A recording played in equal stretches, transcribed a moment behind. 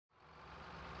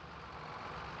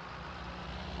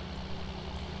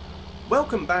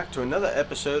Welcome back to another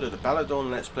episode of the Ballydorn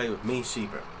Let's Play with me,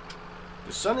 Ceebur.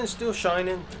 The sun is still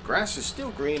shining, the grass is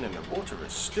still green and the water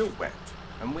is still wet,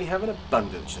 and we have an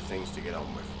abundance of things to get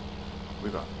on with.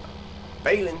 We've got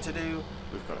baling to do,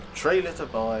 we've got a trailer to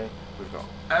buy, we've got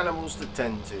animals to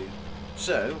tend to,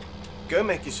 so go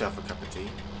make yourself a cup of tea,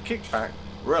 kick back,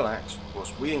 relax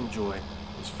whilst we enjoy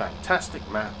this fantastic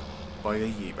map by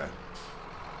Oyeebo.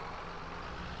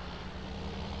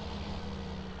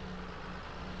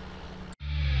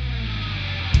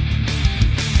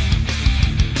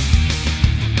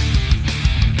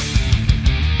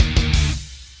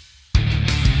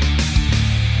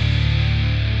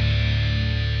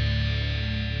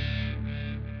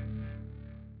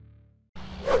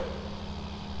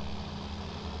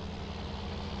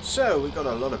 So we've got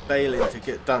a lot of baling to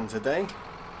get done today.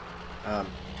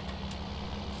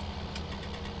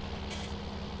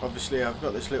 Obviously I've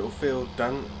got this little field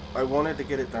done. I wanted to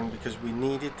get it done because we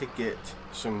needed to get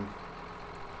some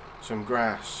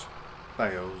grass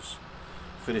bales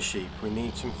for the sheep. We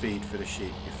need some feed for the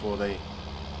sheep before they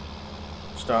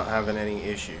start having any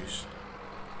issues.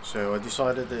 So I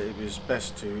decided that it was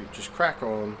best to just crack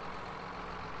on,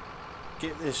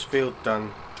 get this field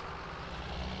done,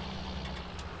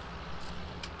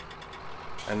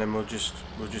 and then we'll just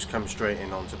come straight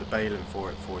in onto the baling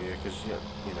for you, because you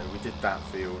know we did that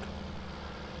field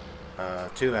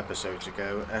 2 episodes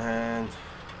ago, and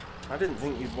I didn't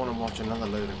think you'd want to watch another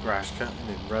load of grass cutting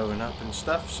and rowing up and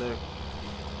stuff, so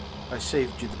I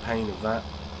saved you the pain of that.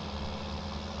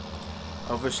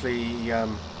 Obviously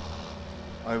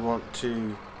I want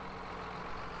to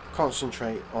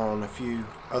concentrate on a few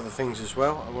other things as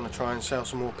well. I want to try and sell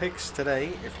some more pigs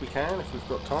today if we can, if we've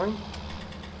got time.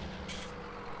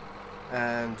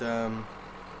 And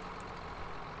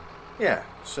yeah,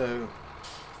 so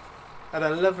had a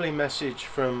lovely message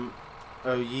from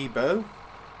Oyeebo,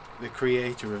 the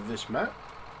creator of this map,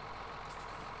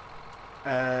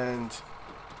 and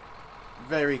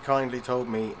very kindly told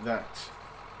me that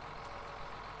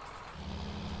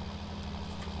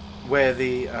where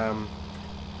the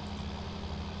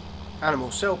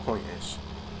animal sell point is,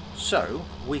 so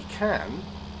we can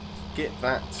get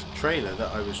that trailer that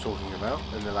I was talking about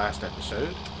in the last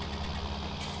episode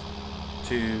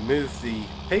to move the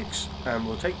pigs, and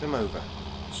we'll take them over.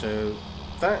 So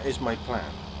that is my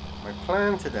plan. My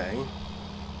plan today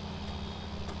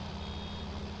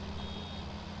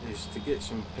is to get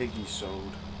some piggies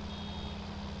sold.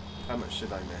 How much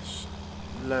did I miss?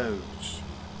 Loads.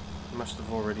 Must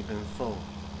have already been full.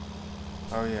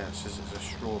 Oh yeah, it says it's a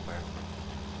straw bale.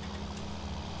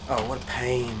 Oh, what a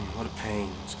pain, what a pain.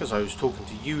 It's because I was talking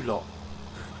to you lot.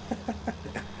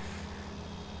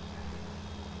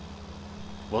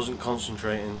 Wasn't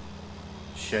concentrating.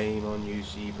 Shame on you,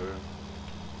 Ceebur.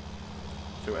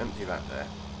 So empty that there.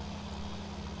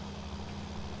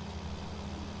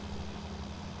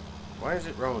 Why is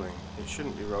it rolling? It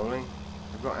shouldn't be rolling.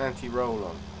 I've got anti-roll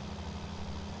on.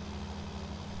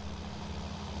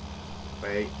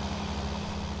 Wait.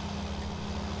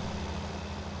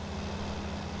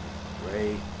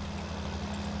 Wait.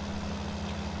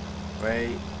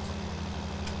 Wait.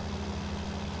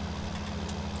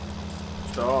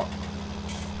 Stop.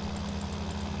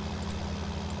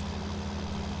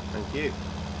 Thank you.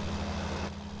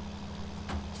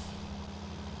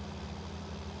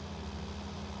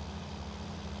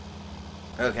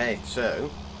 Okay, so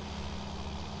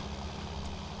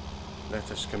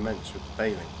let us commence with the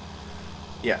baling.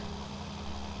 Yeah.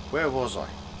 Where was I?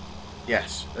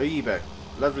 Yes, Oyeebo.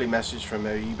 Lovely message from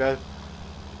Oyeebo.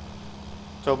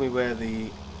 Told me where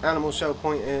the animal sell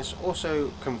point is.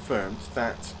 Also confirmed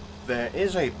that there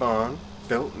is a barn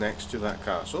built next to that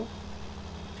castle,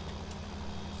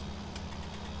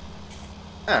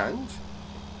 and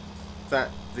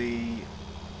that the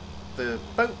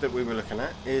boat that we were looking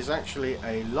at is actually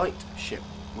a light ship,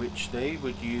 which they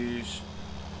would use.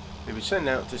 They would send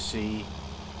out to sea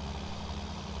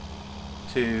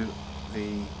to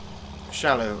the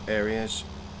shallow areas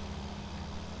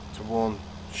to warn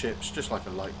ships, just like a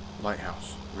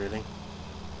lighthouse, really.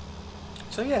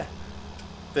 So yeah,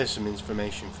 there's some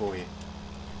information for you.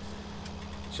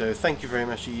 So thank you very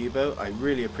much, Oyeebo. I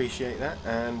really appreciate that,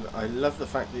 and I love the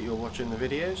fact that you're watching the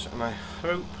videos, and I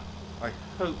hope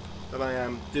that I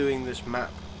am doing this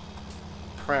map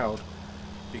proud,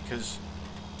 because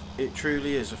it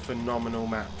truly is a phenomenal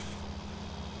map.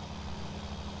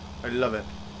 I love it.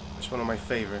 It's one of my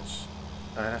favourites.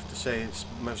 I have to say it's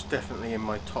most definitely in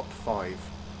my top 5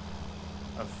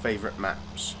 of favourite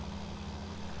maps.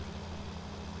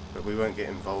 But we won't get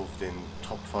involved in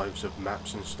top 5s of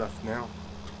maps and stuff now.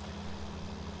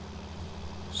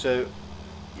 So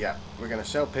yeah, we're going to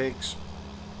sell pigs.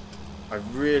 I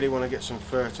really want to get some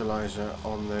fertilizer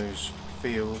on those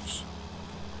fields,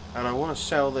 and I want to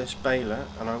sell this baler,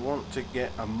 and I want to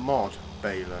get a mod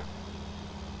baler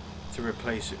to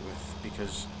replace it with,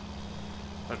 because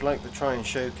I'd like to try and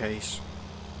showcase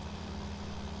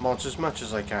mods as much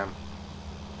as I can,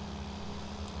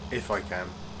 if I can.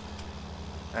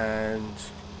 And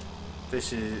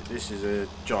this is a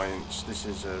Giants, this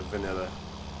is a vanilla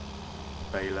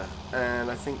baler,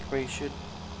 and I think we should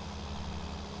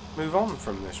move on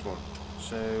from this one,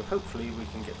 so hopefully we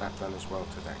can get that done as well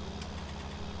today.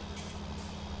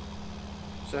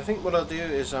 So I think what I'll do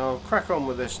is I'll crack on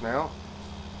with this now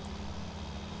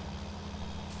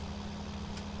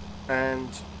and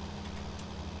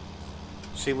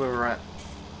see where we're at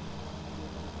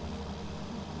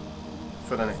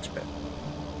for the next bit.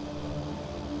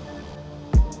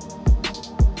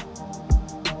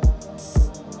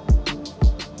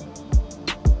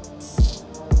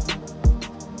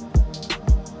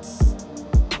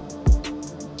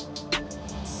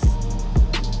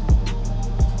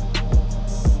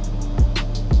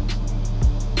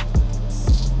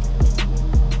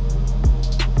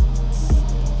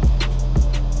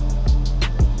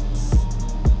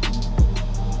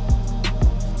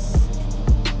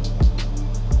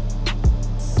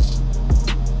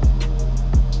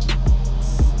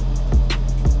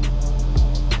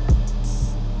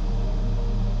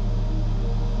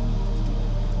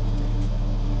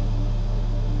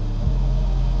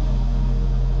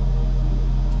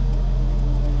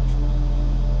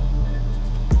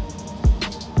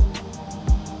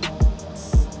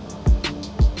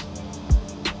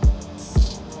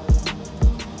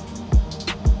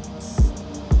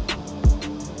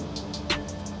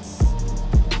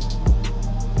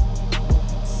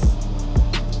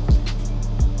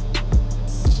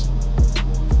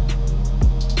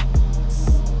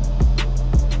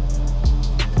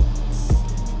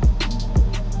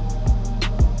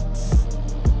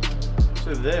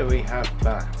 There we have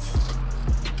that.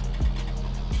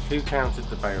 Who counted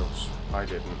the bales? I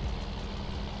didn't.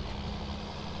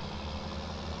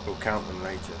 We'll count them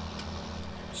later.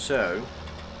 So,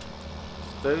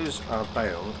 those are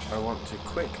baled. I want to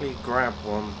quickly grab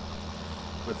one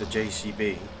with the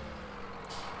JCB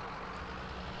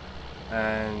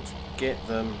and get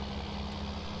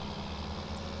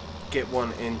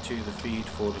one into the feed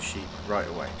for the sheep right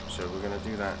away. So we're going to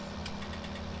do that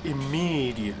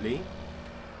immediately.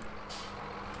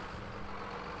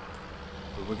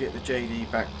 We'll get the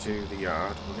JD back to the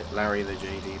yard. We'll get Larry the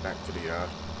JD back to the yard.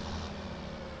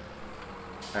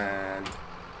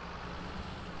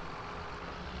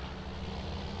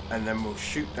 And then we'll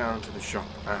shoot down to the shop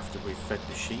after we've fed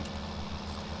the sheep.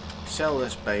 Sell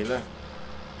this baler.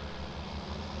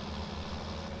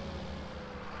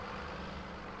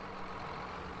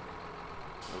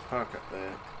 We'll park up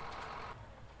there.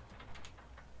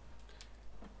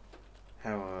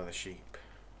 How are the sheep?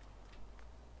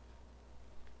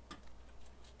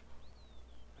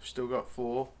 Still got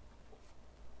 4.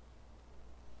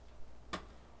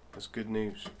 That's good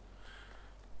news.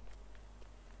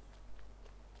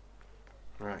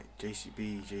 Right,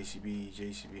 JCB, JCB,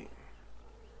 JCB.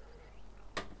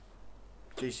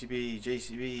 JCB,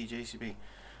 JCB, JCB.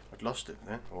 I'd lost it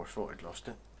then, or I thought I'd lost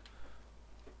it.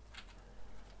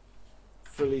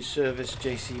 Fully serviced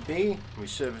JCB. We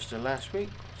serviced it last week,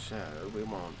 so we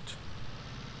want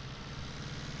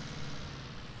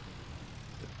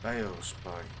bale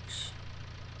spikes.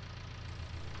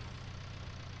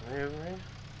 Are they over here?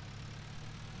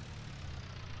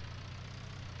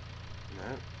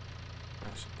 No.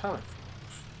 That's a pallet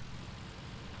forms.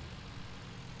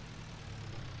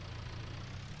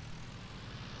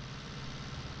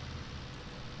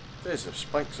 There's the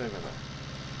spikes over there.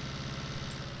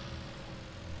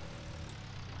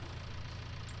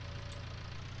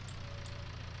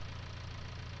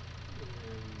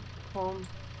 On.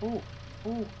 Oh.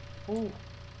 Oh, oh.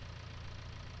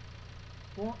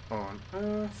 What on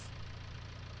earth?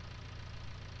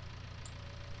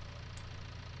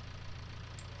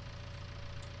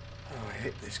 Oh, I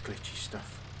hate this glitchy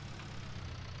stuff.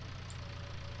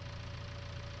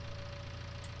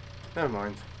 Never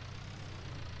mind.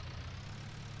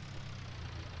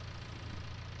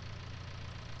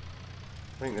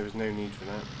 I think there was no need for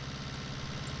that.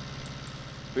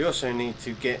 We also need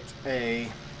to get a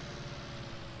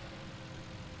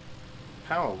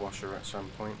power washer at some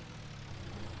point.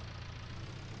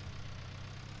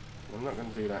 I'm not going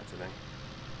to do that today.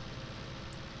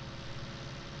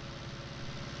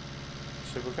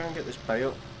 So we're going to get this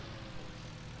bale.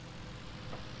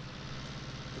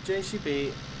 The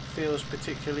JCB feels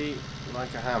particularly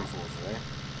like a handful today.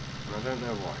 and I don't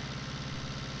know why.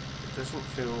 It doesn't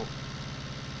feel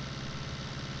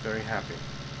very happy.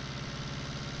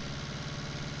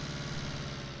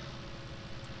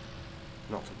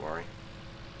 Not to worry.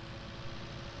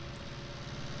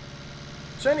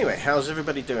 So anyway, how's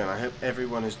everybody doing? I hope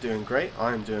everyone is doing great.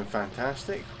 I'm doing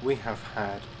fantastic. We have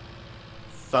had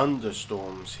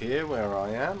thunderstorms here where I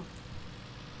am.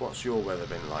 What's your weather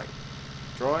been like?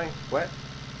 Dry, wet,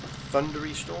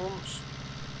 thundery storms?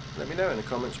 Let me know in the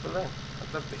comments below.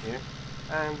 I'd love to hear.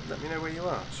 And let me know where you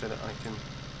are so that I can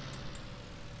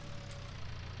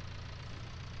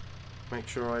make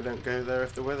sure I don't go there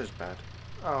if the weather's bad.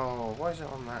 Oh, why is it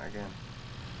on that again?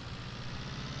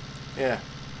 Yeah,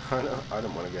 I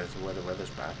don't want to go to where the weather's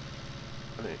bad.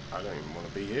 I don't even want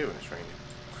to be here when it's raining.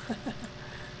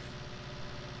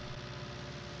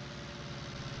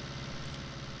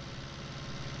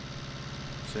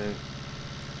 So,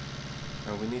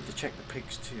 oh, we need to check the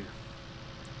pigs too.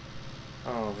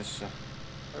 Oh, this,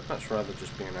 I'd much rather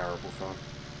just be an arable farm.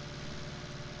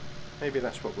 Maybe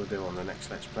that's what we'll do on the next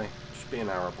Let's Play. Just be an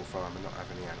arable farm and not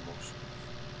have any animals.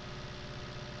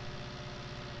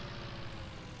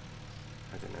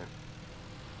 I don't know.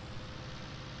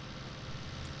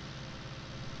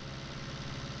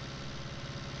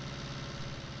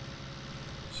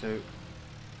 So,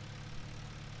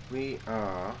 we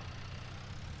are...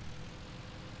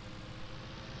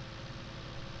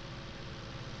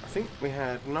 I think we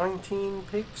had 19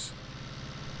 pigs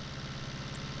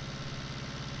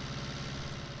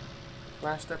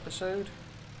last episode.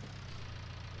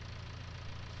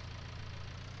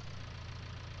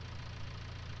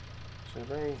 So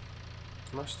they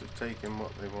must have taken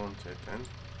what they wanted then.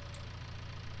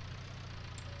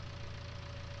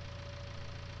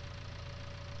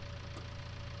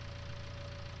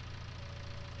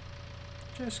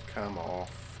 Just come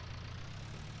off.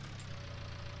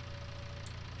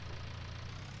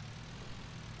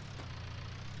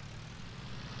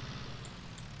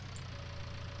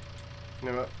 You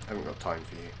know what? I haven't got time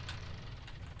for you.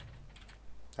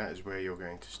 That is where you're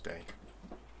going to stay.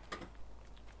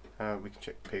 We can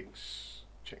check pigs.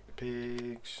 Check the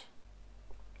pigs.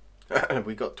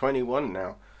 We got 21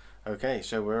 now. Okay,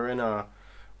 so we're in our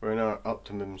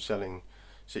optimum selling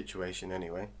situation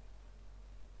anyway.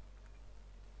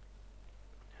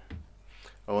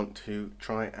 I want to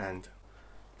try and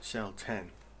sell 10.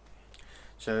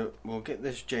 So we'll get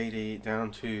this JD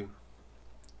down to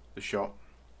the shop.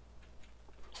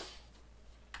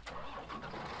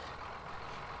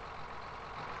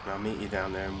 I'll meet you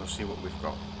down there and we'll see what we've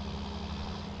got.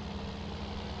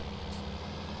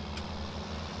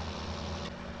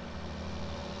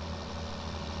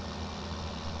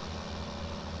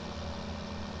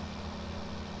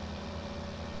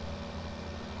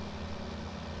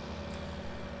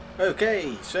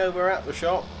 Okay, so we're at the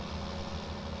shop.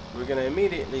 We're going to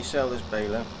immediately sell this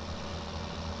baler.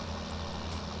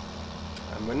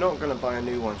 And we're not going to buy a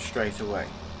new one straight away.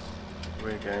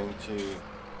 We're going to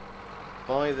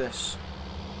buy this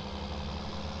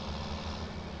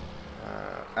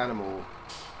animal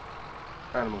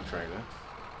trailer.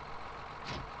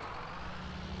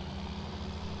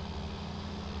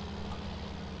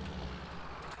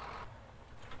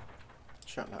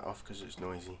 Shut that off because it's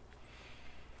noisy.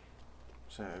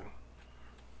 So,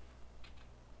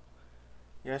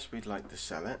 yes, we'd like to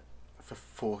sell it for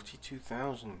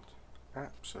 42,000.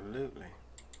 Absolutely.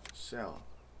 Sell.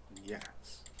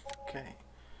 Yes. Okay.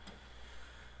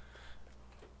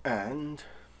 And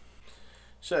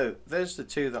so there's the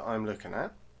two that I'm looking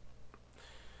at.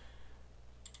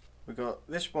 We got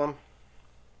this one,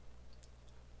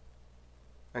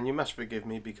 and you must forgive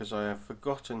me because I have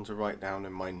forgotten to write down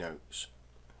in my notes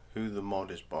who the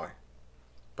mod is by,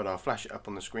 but I'll flash it up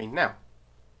on the screen now.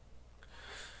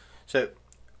 So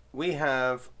we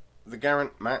have the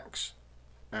Garant Max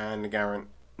and the Garant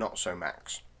Not So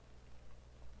Max.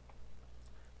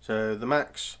 So the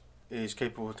Max is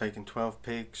capable of taking 12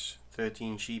 pigs,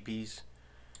 13 sheepies.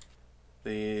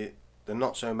 The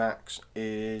Not So Max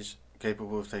is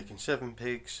capable of taking 7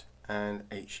 pigs and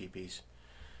 8 sheepies.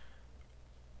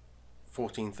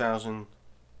 14,000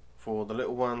 for the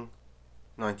little one,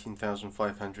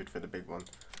 19,500 for the big one.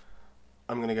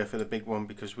 I'm going to go for the big one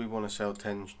because we want to sell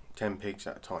 10 pigs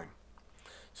at a time.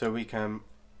 So we can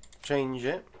change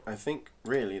it. I think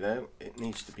really though it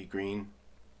needs to be green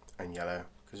and yellow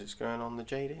because it's going on the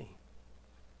JD.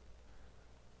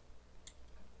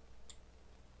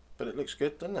 But it looks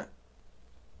good, doesn't it?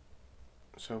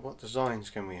 So what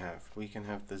designs can we have? We can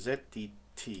have the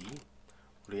ZDT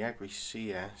or the Agri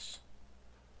CS.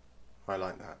 I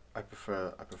like that. I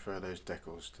prefer those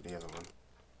decals to the other one.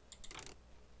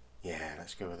 Yeah,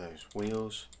 let's go with those.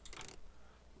 Wheels,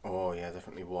 Oh yeah,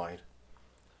 definitely wide.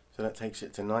 So that takes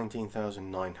it to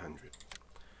 19,900.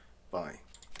 Buy.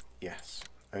 Yes.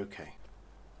 Okay.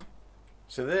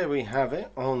 So there we have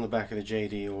it on the back of the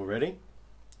JD already.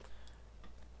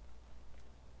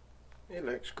 It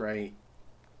looks great.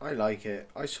 I like it.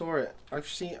 I saw it. I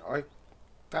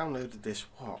downloaded this,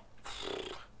 what,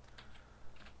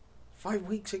 5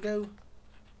 weeks ago?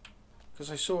 Because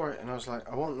I saw it and I was like,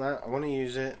 I want that, I want to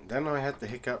use it. Then I had the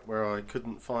hiccup where I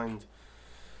couldn't find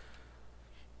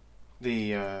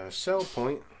the sell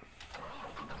point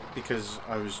because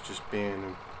I was just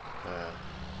being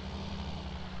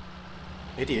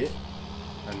idiot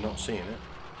and not seeing it.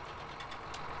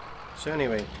 So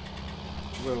anyway,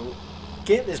 we'll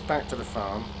get this back to the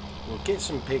farm, we'll get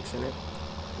some pigs in it,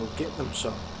 we'll get them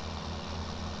sold.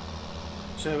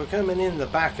 So we're coming in the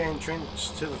back entrance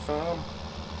to the farm.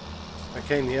 I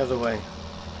came the other way,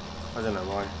 I don't know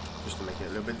why, just to make it a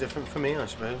little bit different for me I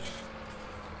suppose.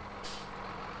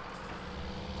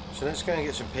 So let's go and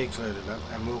get some pigs loaded up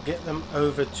and we'll get them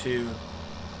over to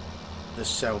the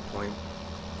sell point.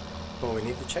 Well, we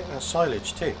need to check that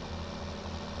silage too.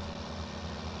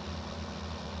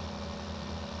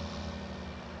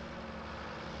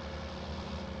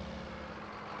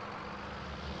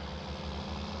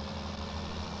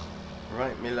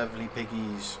 Right, me lovely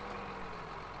piggies.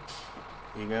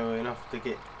 You going off to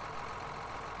get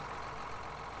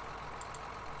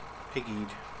piggied.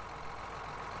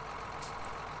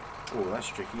 Oh, that's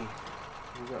tricky.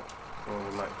 We got, well,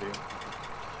 we might do.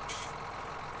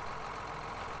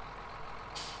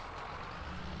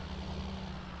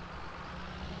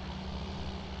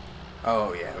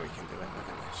 Oh yeah, we can do it. Look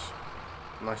at this.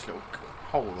 Nice little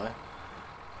hole there.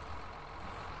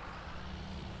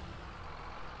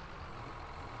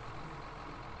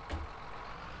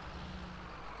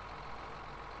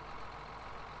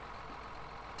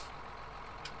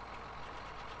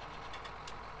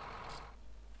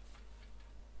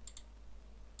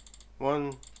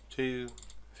 One, 2,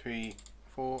 3,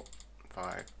 4,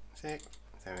 5, 6,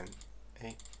 7,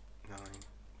 8, 9,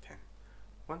 10.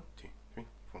 1, 2, 3,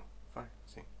 4, 5,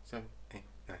 6, 7, 8,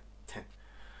 9, 10.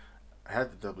 I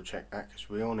had to double check that because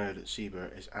we all know that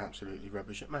Ceebur is absolutely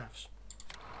rubbish at maths.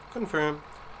 Confirm.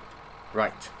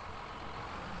 Right.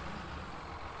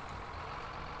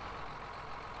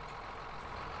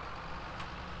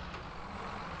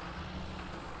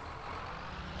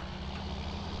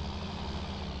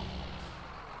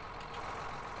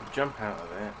 Jump out of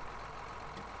there,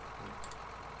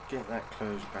 get that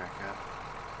closed back up.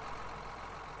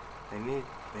 They need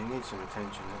some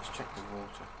attention. Let's check the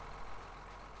water.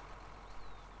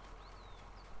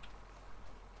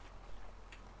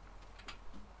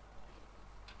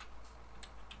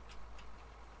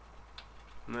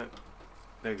 No,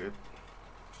 they're good.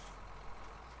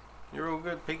 You're all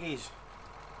good, piggies.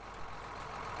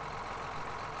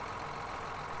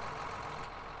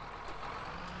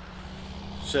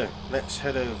 So let's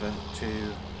head over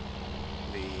to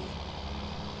the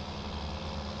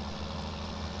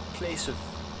place of,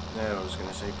 no, I was going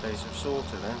to say place of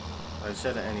slaughter then. I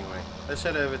said it anyway. Let's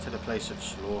head over to the place of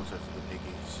slaughter for the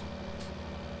piggies.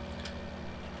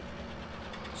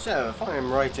 So if I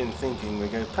am right in thinking, we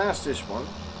go past this one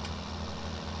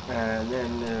and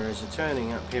then there is a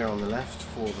turning up here on the left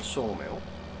for the sawmill.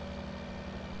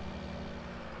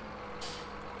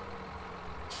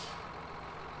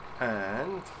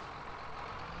 And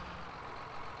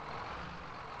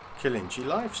Killinchy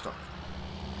livestock,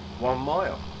 1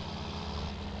 mile.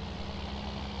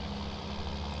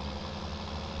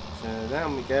 So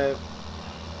down we go.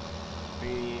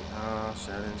 We are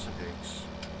selling some pigs.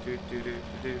 Do do do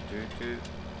do do do.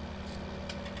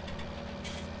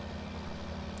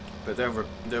 But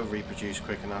they'll reproduce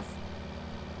quick enough.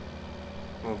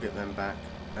 We'll get them back,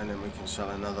 and then we can sell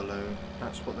another load.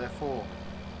 That's what they're for.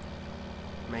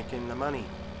 Making the money.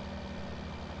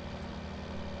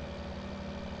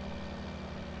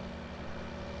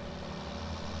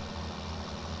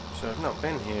 So I've not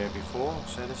been here before,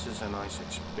 so this is a nice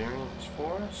experience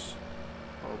for us.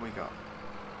 What have we got?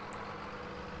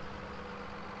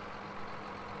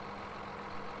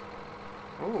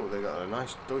 Oh, they got a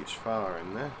nice Deutschfahrer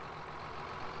in there.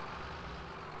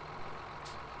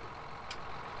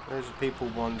 Those are people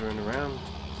wandering around.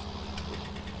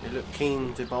 They look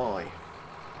keen to buy.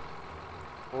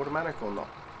 Automatic or not?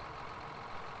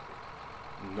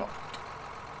 Not.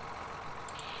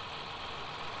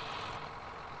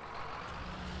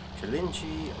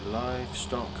 Killinchy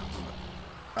livestock.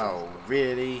 Oh,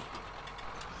 really?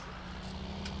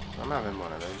 I'm having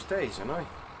one of those days, aren't I?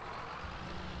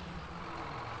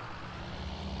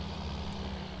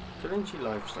 Killinchy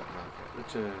livestock market.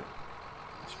 Looks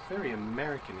It's very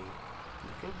American-y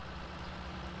looking.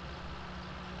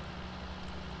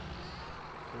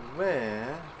 So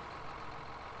where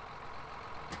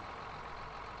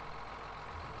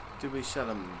do we sell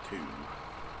them to?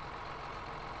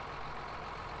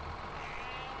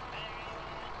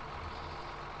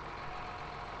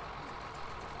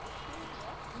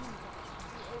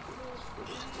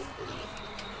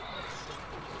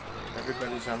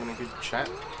 Everybody's having a good chat.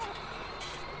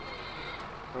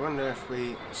 I wonder if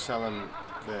we sell them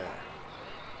there.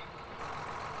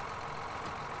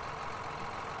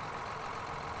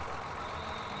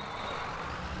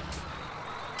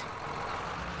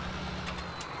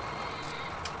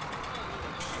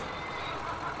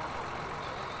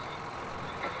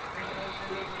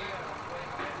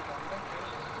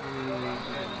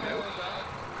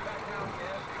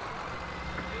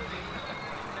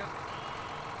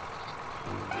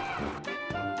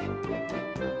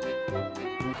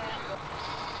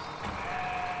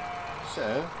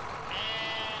 So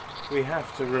we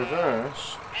have to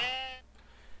reverse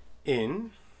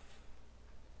in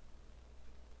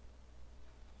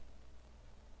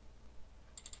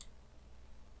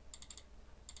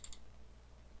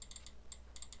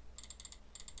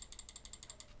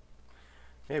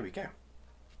there we go.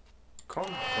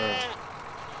 Confirm.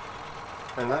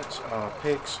 And that's our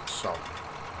pigs sold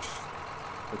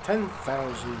for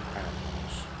 £10,000.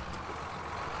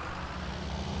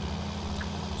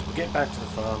 We'll get back to the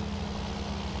farm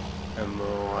and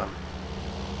we'll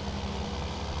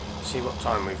see what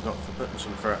time we've got for putting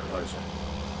some fertiliser.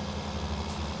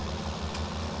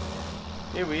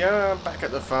 Here we are back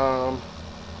at the farm,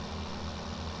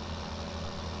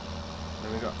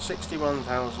 and we've got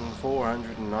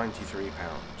 £61,493,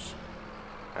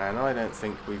 and I don't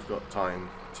think we've got time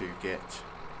to get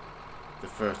the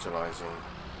fertilising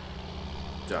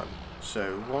done.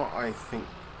 So what I think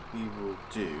we will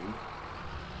do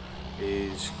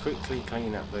is quickly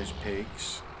clean up those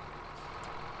pigs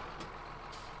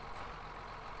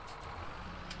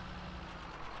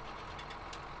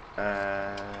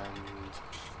and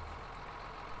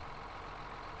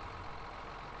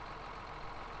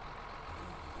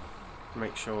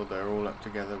make sure they're all up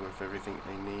together with everything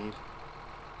they need.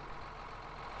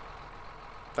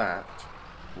 That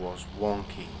was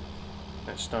wonky.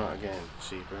 Let's start again,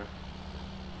 Ceebur.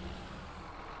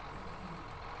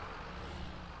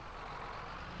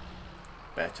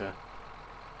 Better.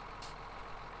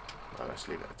 Well, let's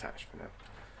leave it attached for now.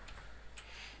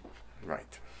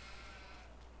 Right.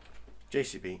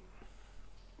 JCB.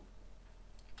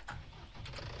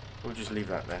 We'll just leave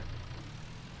that there,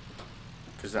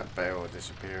 because that bale will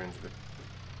disappear into the...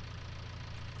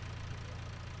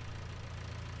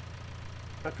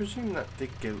 I presume that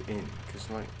did go in, because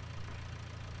like...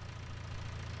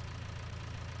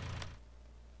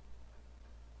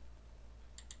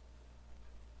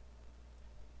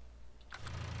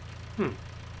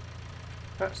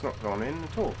 That's not gone in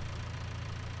at all.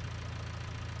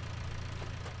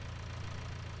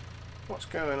 What's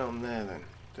going on there then?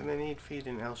 Do they need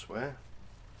feeding elsewhere?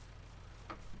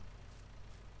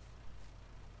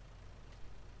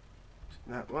 Is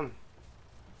it that one? Is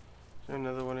there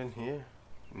another one in here?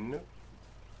 Nope.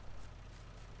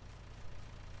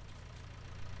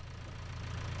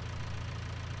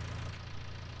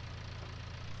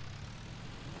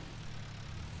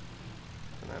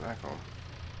 Put that back on.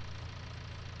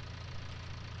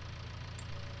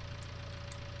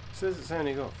 It says it's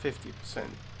only got 50%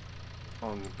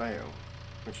 on the bale,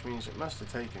 which means it must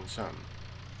have taken some.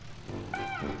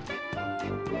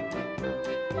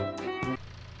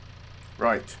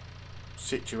 Right,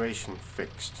 situation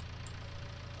fixed.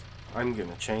 I'm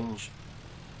gonna change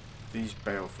these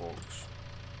bale forks.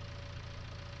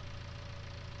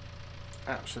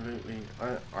 Absolutely,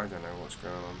 I don't know what's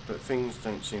going on, but things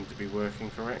don't seem to be working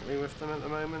correctly with them at the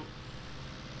moment.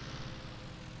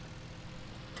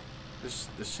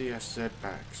 The CSZ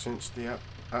Pack, since the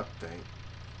update,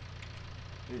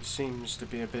 it seems to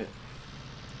be a bit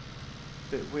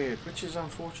weird, which is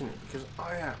unfortunate because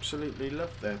I absolutely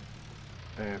love their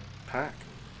pack,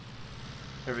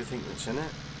 everything that's in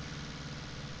it.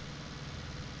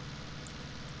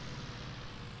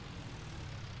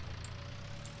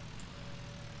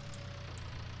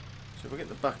 So we'll get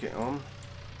the bucket on.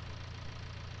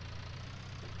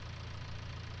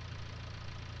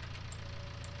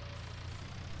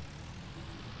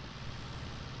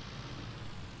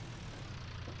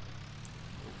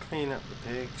 Clean up the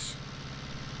pigs.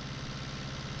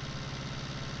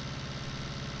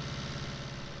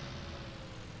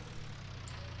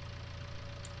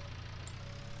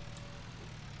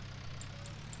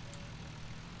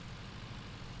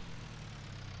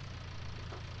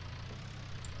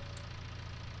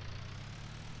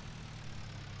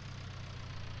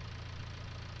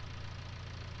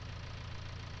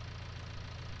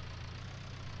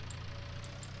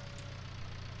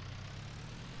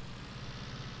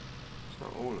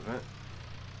 Not all of it.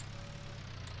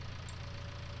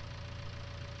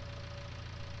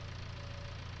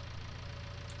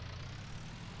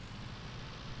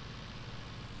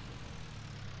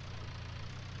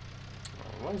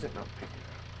 Oh, why is it not picking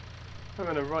up? I'm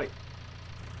going to write.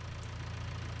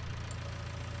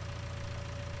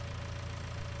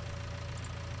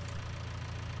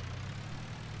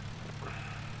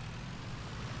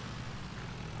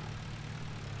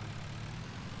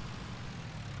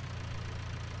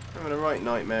 Having a right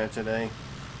nightmare today.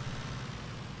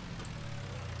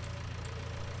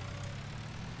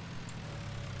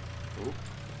 Ooh.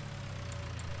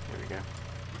 There we go.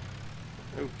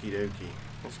 Okie dokie.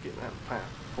 Let's get that pack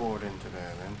poured into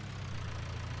there then.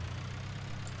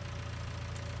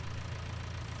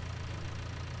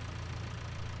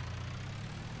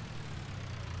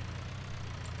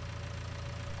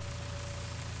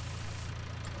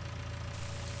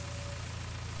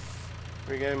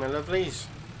 Here we go, my lovelies.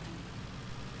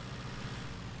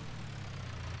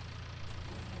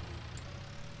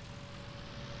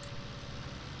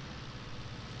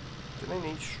 Do they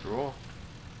need straw?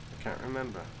 I can't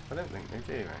remember. I don't think they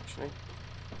do actually.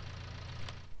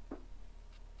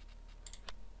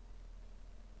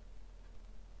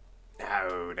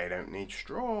 No, they don't need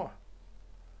straw.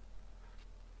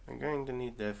 They're going to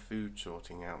need their food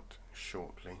sorting out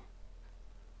shortly.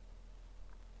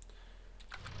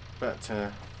 But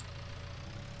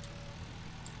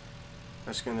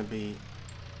that's going to be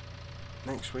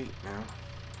next week now,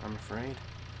 I'm afraid.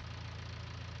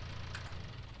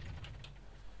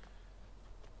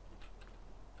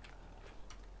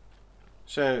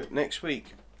 So next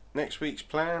week's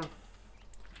plan,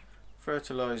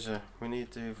 fertilizer. We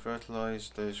need to fertilize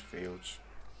those fields.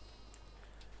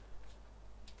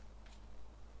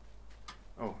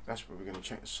 Oh, that's where we're going to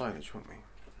check the silage, won't we?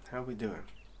 How are we doing?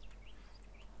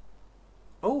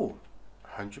 Oh,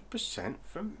 100%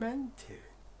 fermented.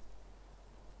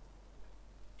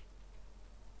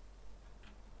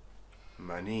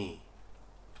 Money.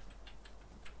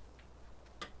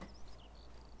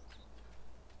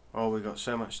 Oh, we got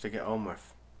so much to get on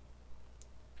with.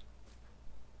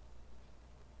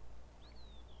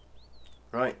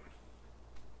 Right.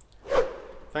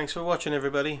 Thanks for watching,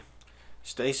 everybody.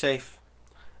 Stay safe,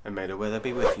 and may the weather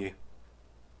be with you.